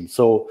solution.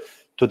 So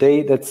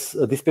today, that's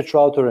a dispatch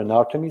router and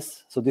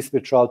Artemis. So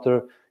dispatch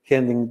router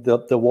handling the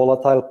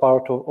volatile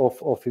part of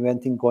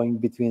eventing, going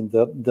between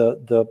the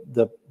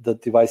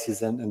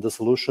devices and the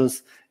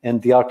solutions,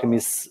 and the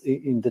Artemis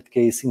in that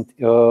case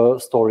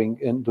storing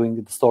and doing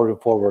the storing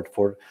forward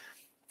for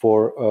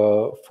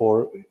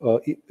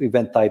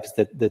event types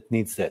that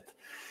needs that.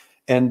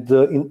 And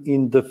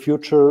in the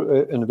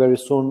future and very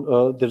soon,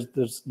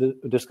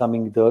 there's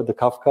coming the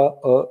Kafka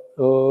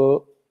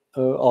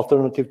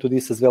alternative to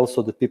this as well,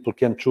 so that people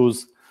can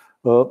choose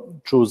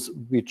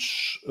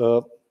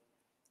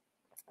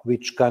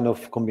which kind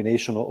of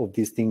combination of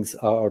these things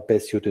are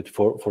best suited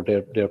for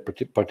their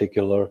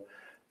particular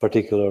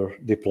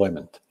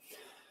deployment.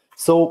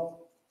 So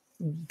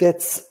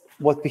that's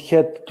what we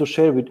had to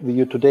share with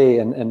you today,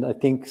 and I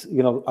think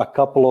a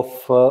couple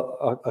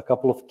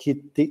of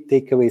key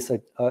takeaways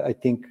I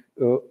think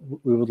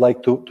we would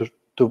like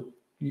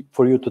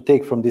for you to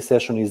take from this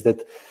session is that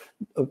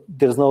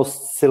there's no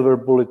silver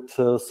bullet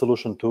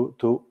solution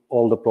to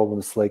all the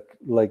problems, like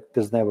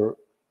there's never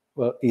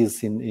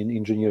is in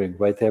engineering,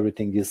 right?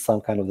 Everything is some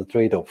kind of the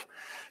trade-off.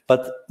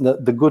 But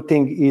the good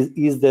thing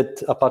is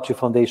that Apache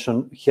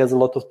Foundation has a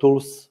lot of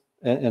tools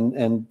and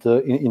in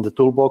the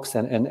toolbox,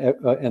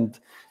 and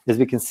as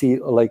we can see,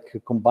 like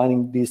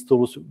combining these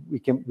tools, we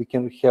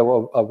can have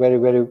a very,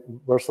 very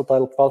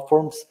versatile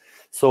platforms.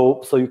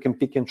 So you can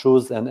pick and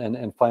choose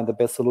and find the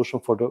best solution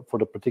for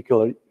the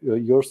particular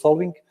you're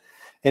solving.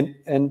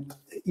 And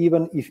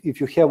even if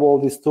you have all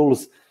these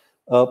tools,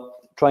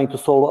 trying to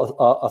solve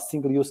a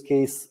single use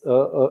case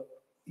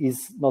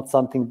is not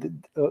something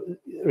that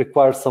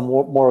requires some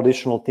more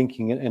additional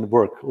thinking and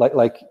work,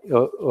 like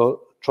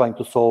trying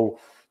to solve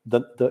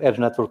the edge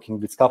networking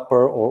with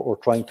Skupper, or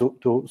trying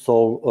to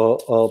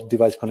solve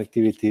device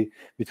connectivity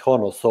with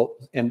Hono. So,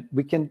 and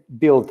we can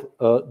build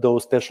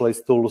those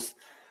specialized tools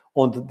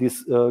on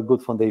this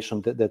good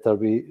foundation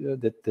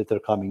that are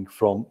coming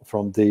from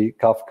the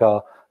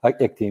Kafka,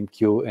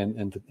 ActiveMQ,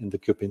 and the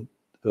Qpid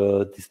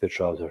dispatch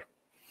router.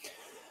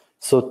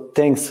 So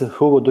thanks,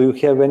 Hugo. Do you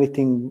have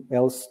anything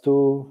else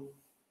to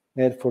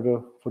add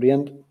for the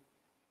end?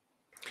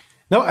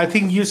 No, I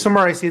think you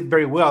summarized it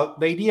very well.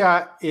 The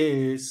idea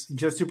is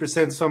just to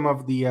present some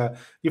of the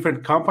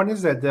different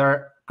components that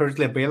are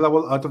currently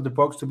available out of the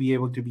box to be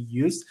able to be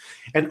used,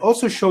 and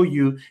also show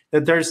you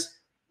that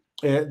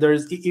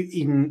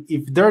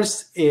if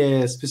there's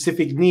a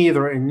specific need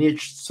or a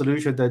niche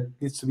solution that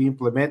needs to be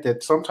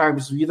implemented,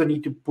 sometimes you don't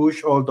need to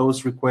push all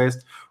those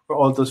requests or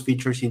all those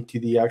features into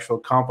the actual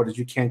components.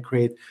 You can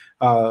create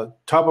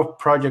top of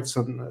projects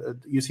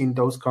using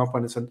those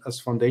components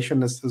as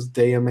foundation, as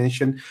Dejan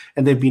mentioned,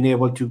 and then being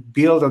able to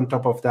build on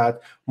top of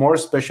that more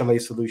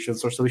specialized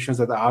solutions, or solutions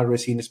that are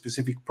addressing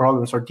specific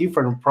problems or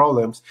different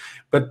problems,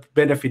 but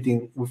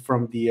benefiting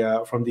from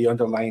the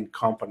underlying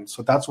components.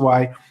 So that's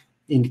why,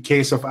 in the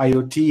case of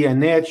IoT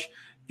and Edge,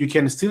 you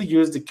can still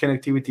use the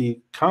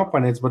connectivity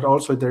components, but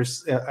also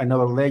there's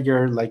another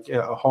layer like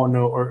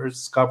Hono or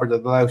Skupper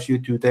that allows you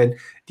to then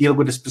deal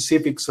with the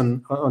specifics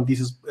on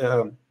this.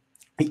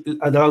 It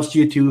allows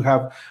you to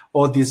have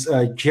all these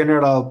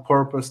general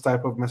purpose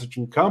type of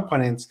messaging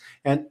components,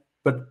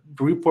 but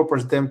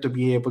repurpose them to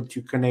be able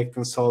to connect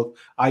and solve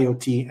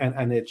IoT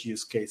and Edge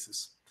use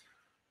cases.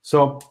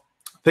 So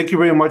thank you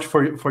very much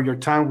for your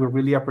time. We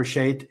really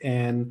appreciate,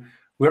 and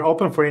we're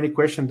open for any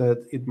question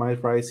that it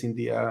might rise in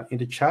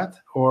the chat,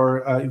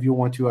 or if you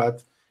want to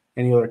add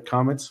any other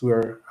comments.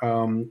 We're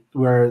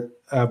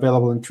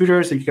available on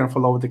Twitter, so you can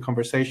follow the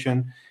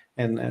conversation,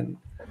 and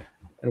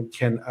we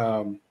can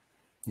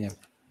yeah.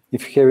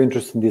 If you have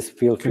interest in this,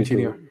 feel free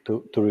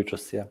to reach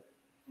us. Yeah.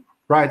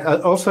 Right.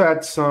 I'll also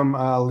add some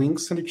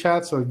links in the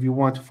chat. So if you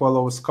want to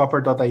follow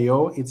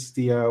Skupper.io, it's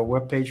the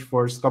webpage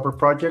for Skupper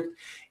project,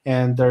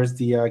 and there's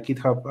the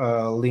GitHub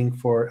link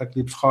for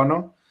Eclipse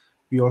Hono.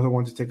 We also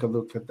want to take a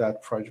look at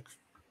that project.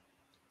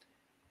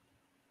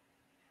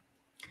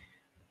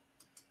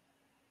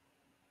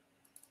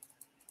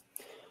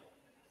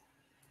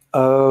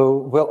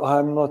 Well,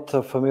 I'm not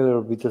familiar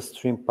with the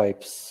stream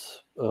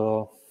pipes,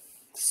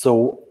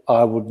 so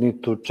I would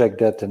need to check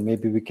that, and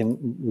maybe we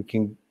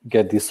can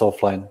get this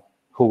offline.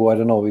 Hugo, I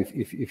don't know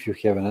if you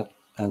have an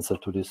answer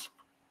to this.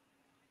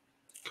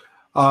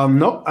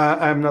 No,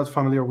 I'm not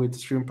familiar with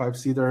stream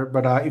pipes either.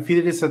 But if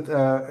it is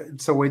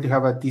it's a way to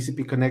have a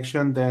TCP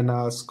connection, then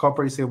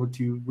Skupper is able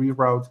to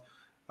reroute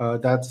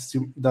that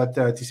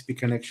TCP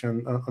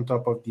connection on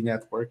top of the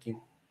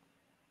networking.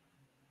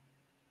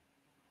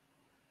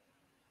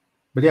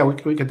 But yeah,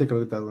 we can take a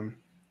look at that one.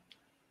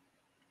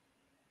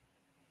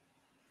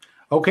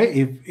 Okay,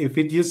 if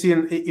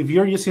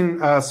you're using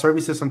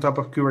services on top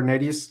of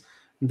Kubernetes,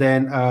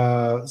 then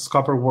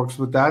Skupper works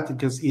with that,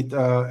 because it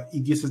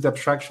uses the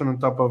abstraction on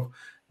top of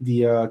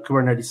the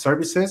Kubernetes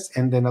services,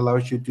 and then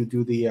allows you to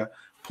do the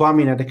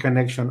plumbing and the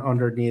connection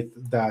underneath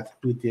that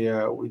with the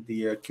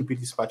Qpid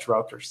dispatch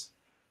routers.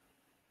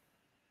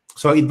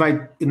 So it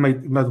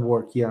might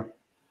work, yeah.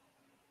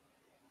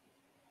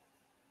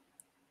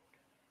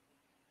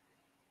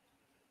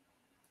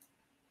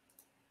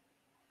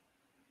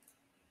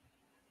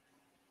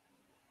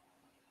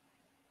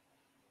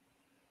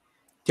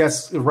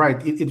 Yes,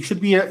 right. It should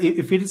be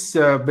if it is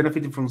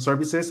benefiting from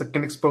services, I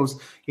can expose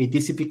a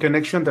TCP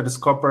connection that is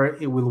Skupper.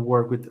 It will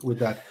work with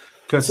that,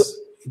 because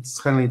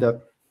it's handling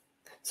that.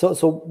 So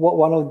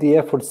one of the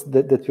efforts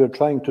that we are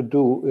trying to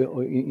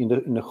do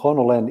in the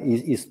Hono land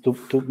is to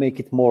make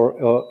it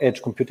more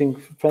edge computing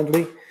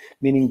friendly,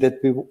 meaning that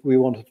we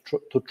want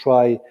to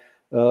try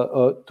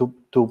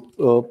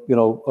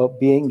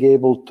being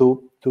able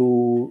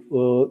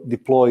to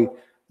deploy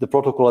the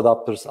protocol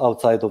adapters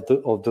outside of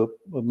the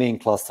main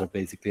cluster,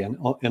 basically, and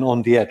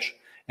on the edge.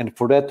 And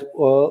for that,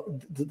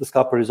 the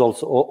Skupper is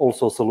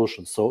also a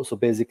solution. So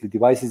basically,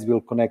 devices will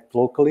connect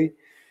locally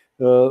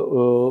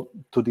to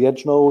the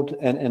edge node,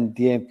 and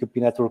the AMQP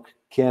network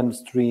can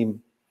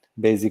stream.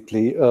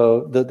 Basically,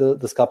 the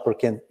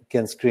Skupper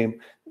can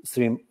stream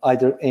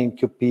either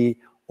AMQP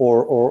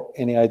or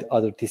any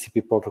other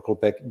TCP protocol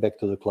back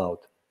to the cloud.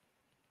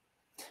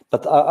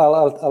 But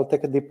I'll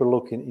take a deeper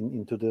look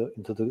into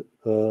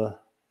the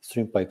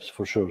stream pipes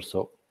for sure.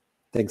 So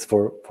thanks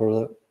for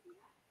the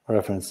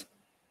reference.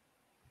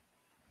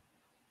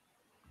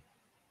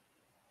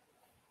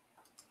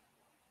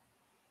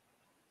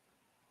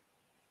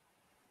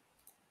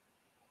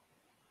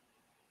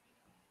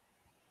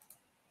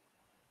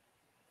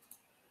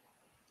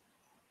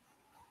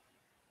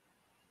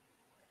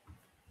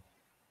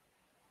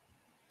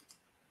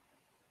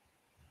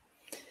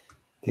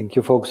 Thank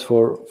you, folks,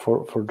 for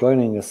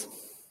joining us.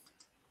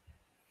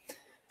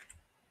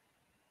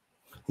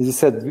 As I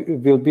said,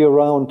 we'll be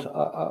around,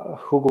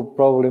 Hugo,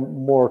 probably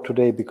more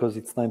today because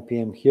it's 9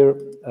 p.m. here.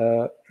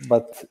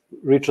 But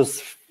reach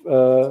us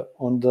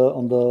on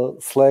the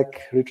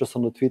Slack, reach us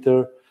on the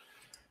Twitter.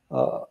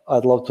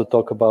 I'd love to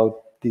talk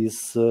about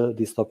these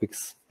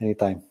topics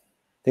anytime.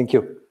 Thank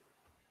you.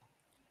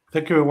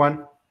 Thank you,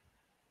 everyone.